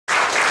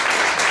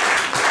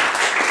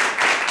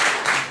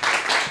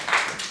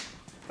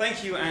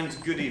Thank you and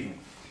good evening.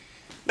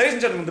 Ladies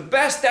and gentlemen, the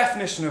best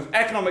definition of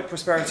economic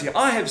prosperity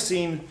I have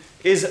seen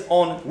is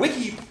on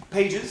wiki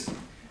pages,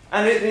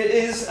 and it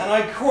is, and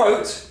I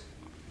quote,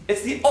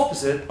 it's the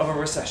opposite of a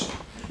recession.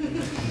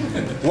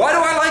 Why do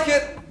I like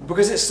it?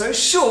 Because it's so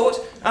short,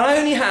 and I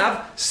only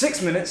have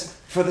 6 minutes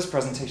for this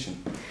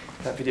presentation.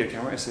 That video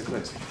camera is so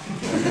close.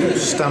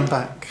 Stand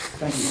back.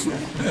 Thank you.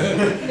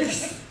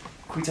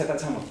 Can we take that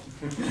time off?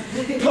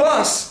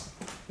 Plus,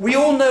 we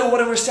all know what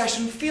a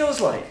recession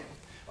feels like.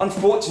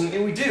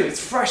 Unfortunately, we do. It's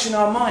fresh in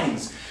our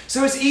minds.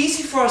 So it's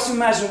easy for us to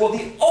imagine what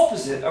the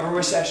opposite of a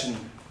recession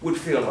would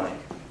feel like.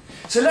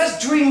 So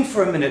let's dream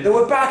for a minute that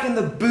we're back in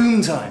the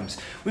boom times.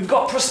 We've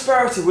got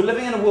prosperity. We're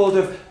living in a world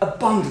of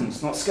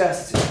abundance, not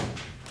scarcity.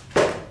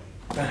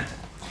 Bad.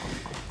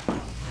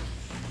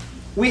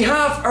 We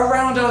have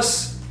around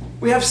us,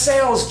 we have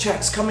sales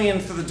checks coming in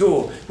through the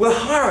door. We're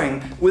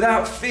hiring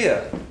without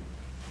fear.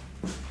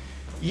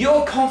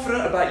 You're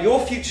confident about your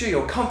future,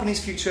 your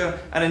company's future,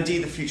 and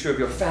indeed the future of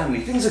your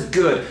family. Things are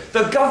good.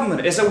 The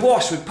government is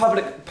awash with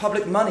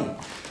public money.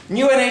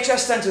 New NHS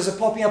centres are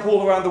popping up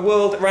all around the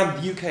world,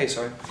 around the UK,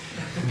 sorry,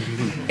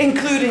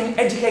 including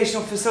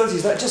educational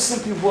facilities that are just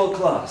simply world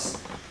class.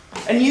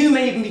 And you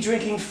may even be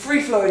drinking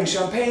free-flowing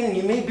champagne, and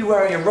you may be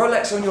wearing a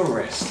Rolex on your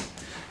wrist.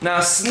 Now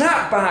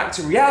snap back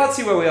to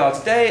reality where we are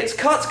today. It's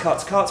cuts,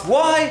 cuts, cuts.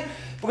 Why?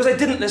 Because I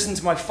didn't listen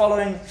to my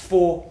following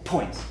 4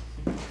 points.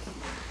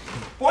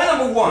 Point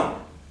number 1,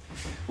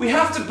 we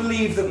have to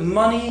believe that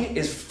money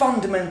is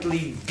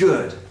fundamentally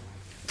good.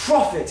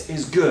 Profit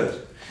is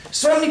good.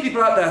 So many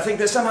people out there think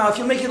that somehow if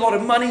you're making a lot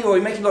of money or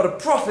you're making a lot of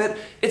profit,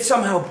 it's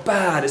somehow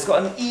bad. It's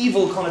got an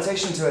evil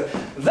connotation to it.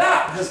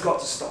 That has got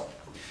to stop.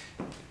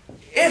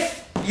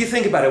 If you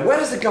think about it, where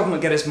does the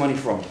government get its money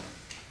from?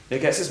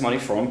 It gets its money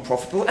from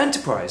profitable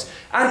enterprise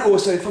and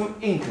also from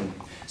income.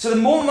 So the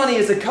more money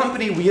as a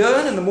company we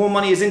earn and the more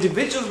money as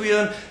individuals we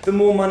earn, the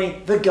more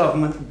money the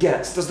government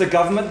gets. Does the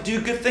government do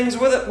good things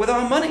with it, with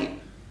our money?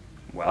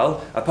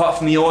 Well, apart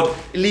from the odd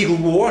illegal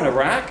war in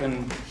Iraq,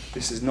 and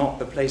this is not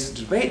the place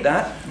to debate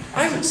that,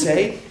 I would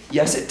say,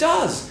 yes, it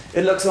does.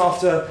 It looks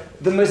after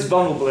the most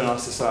vulnerable in our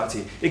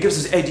society. It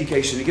gives us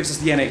education, it gives us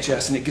the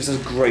NHS, and it gives us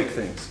great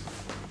things.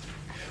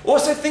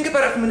 Also, think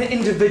about it from an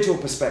individual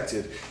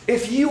perspective.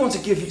 If you want to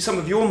give some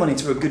of your money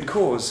to a good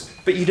cause,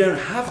 but you don't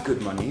have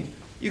good money,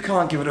 you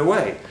can't give it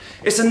away.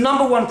 It's the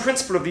 #1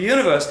 principle of the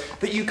universe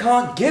that you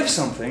can't give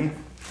something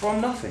from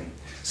nothing.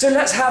 So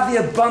let's have the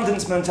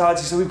abundance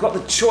mentality so we've got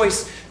the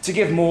choice to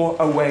give more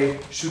away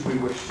should we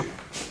wish to.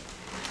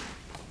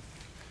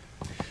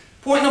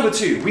 Point number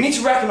 2, we need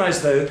to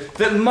recognize though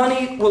that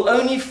money will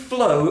only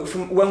flow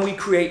from when we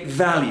create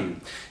value.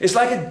 It's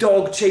like a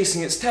dog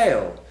chasing its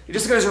tail. It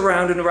just goes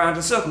around and around in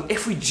a circle.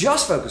 If we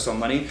just focus on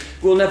money,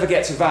 we'll never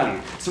get to value.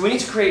 So we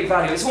need to create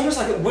value. It's almost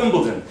like at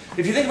Wimbledon.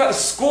 If you think about the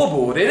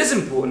scoreboard, it is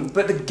important,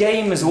 but the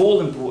game is all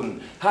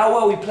important. How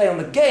well we play on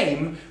the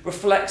game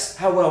reflects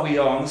how well we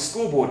are on the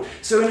scoreboard.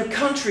 So in a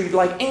country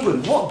like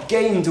England, what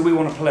game do we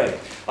want to play?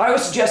 I would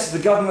suggest to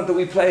the government that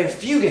we play a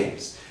few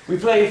games. We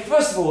play,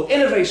 first of all,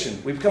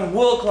 innovation. We become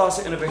world-class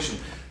at innovation.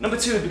 Number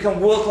 2, we become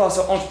world-class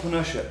at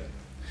entrepreneurship.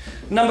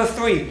 Number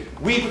 3,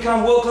 we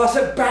become world-class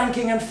at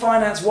banking and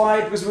finance.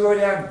 Why? Because we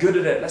already are good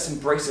at it. Let's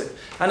embrace it.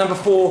 And number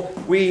 4,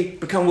 we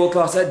become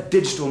world-class at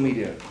digital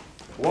media.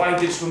 Why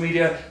digital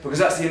media? Because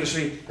that's the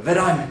industry that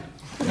I'm in.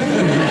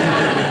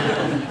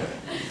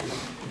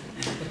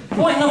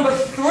 Point number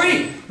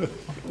 3,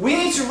 we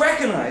need to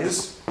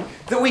recognize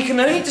that we can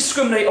only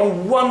discriminate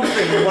on one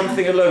thing and one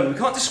thing alone. We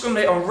can't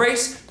discriminate on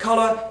race,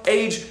 colour,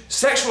 age,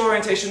 sexual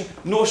orientation,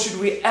 nor should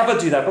we ever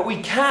do that. But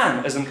we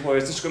can, as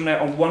employers, discriminate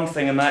on one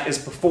thing, and that is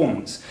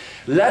performance.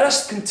 Let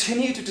us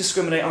continue to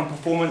discriminate on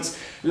performance.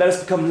 Let us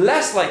become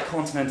less like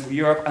continental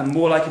Europe and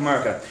more like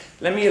America.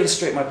 Let me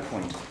illustrate my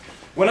point.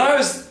 When I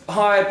was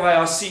hired by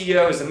our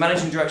CEO as the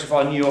managing director of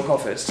our New York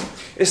office,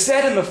 it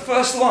said in the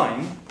first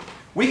line,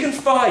 "We can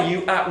fire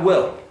you at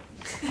will."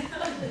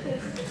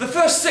 The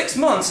first 6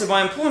 months of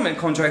my employment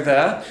contract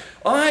there,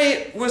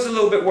 I was a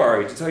little bit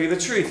worried, to tell you the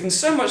truth, and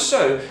so much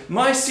so,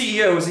 my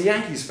CEO was a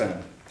Yankees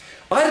fan.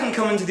 I didn't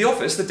come into the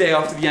office the day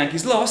after the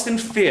Yankees lost in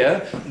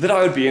fear that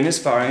I would be in his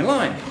firing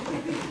line.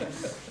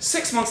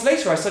 6 months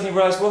later, I suddenly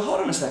realized, well, hold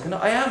on a second,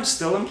 I am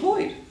still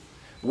employed.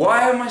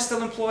 Why am I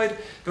still employed?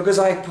 Because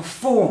I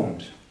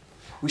performed.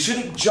 We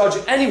shouldn't judge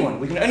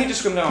anyone. We can only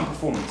discriminate on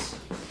performance.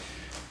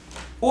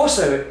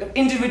 Also,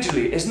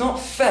 individually, it's not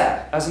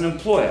fair as an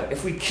employer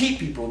if we keep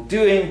people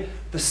doing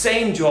the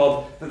same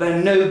job that they're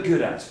no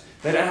good at.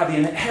 They don't have the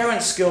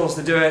inherent skills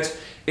to do it.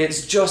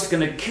 It's just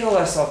going to kill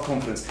their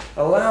self-confidence.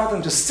 Allow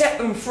them to set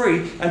them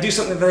free and do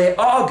something that they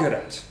are good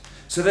at,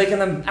 so they can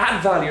then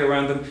add value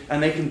around them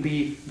and they can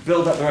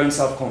build up their own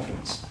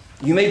self-confidence.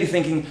 You may be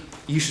thinking,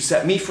 you should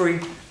set me free,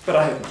 but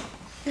I hope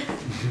not.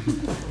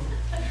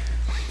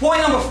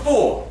 Point number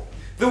 4,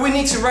 that we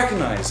need to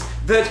recognize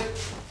that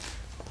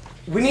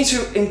we need to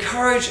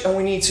encourage and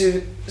we need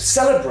to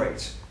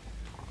celebrate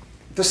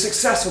the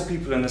successful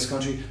people in this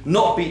country,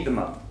 not beat them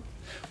up.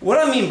 What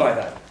I mean by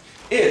that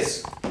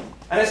is,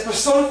 and it's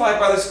personified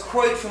by this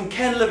quote from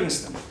Ken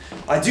Livingstone,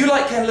 I do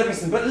like Ken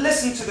Livingstone, but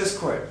listen to this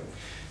quote.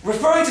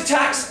 Referring to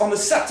tax on the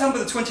September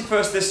the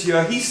 21st this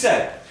year, he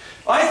said,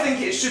 I think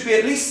it should be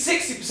at least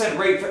 60%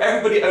 rate for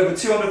everybody over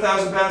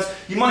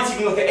 £200,000. You might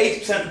even look at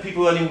 80% for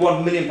people earning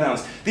 £1 million.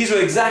 These are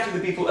exactly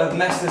the people that have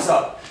messed this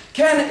up.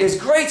 Ken is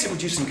great at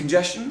reducing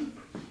congestion,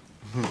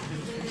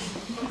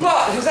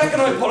 but his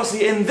economic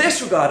policy in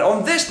this regard,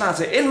 on this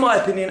matter, in my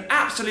opinion,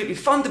 absolutely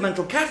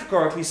fundamental,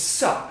 categorically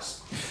sucks.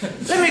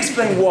 Let me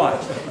explain why.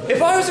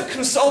 If I was a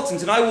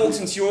consultant and I walked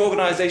into your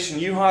organisation,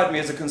 you hired me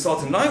as a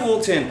consultant, and I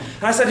walked in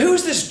and I said,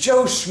 who's this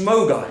Joe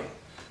Schmo guy? And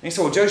he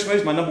said, well, Joe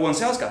Schmo's my #1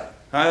 sales guy.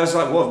 And I was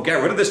like, well, get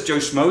rid of this Joe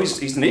Schmo,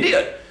 he's an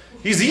idiot.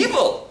 He's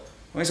evil.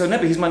 And he said, no,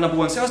 but he's my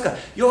 #1 sales guy.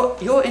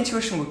 Your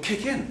intuition would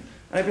kick in.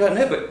 And I'd be like,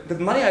 no, but the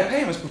money I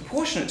pay him is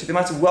proportionate to the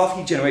amount of wealth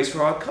he generates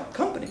for our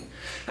company.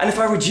 And if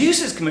I reduce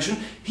his commission,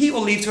 he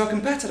will leave to a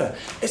competitor.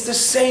 It's the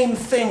same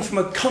thing from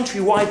a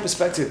countrywide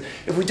perspective.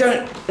 If we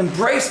don't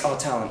embrace our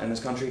talent in this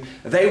country,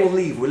 they will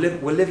leave.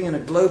 We're living in a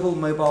global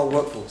mobile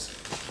workforce.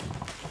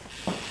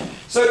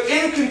 So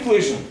in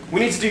conclusion, we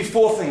need to do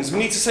 4 things. We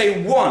need to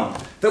say, 1,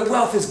 that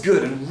wealth is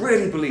good and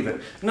really believe it.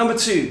 Number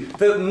 2,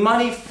 that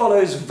money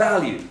follows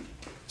value.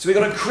 So we've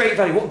got to create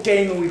value. What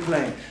game are we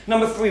playing?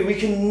 Number 3, we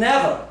can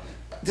never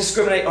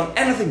discriminate on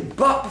anything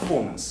but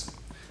performance.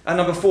 And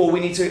number 4, we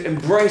need to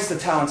embrace the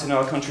talent in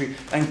our country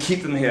and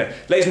keep them here.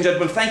 Ladies and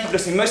gentlemen, thank you for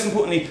listening. Most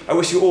importantly, I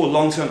wish you all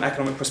long-term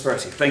economic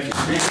prosperity. Thank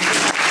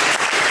you.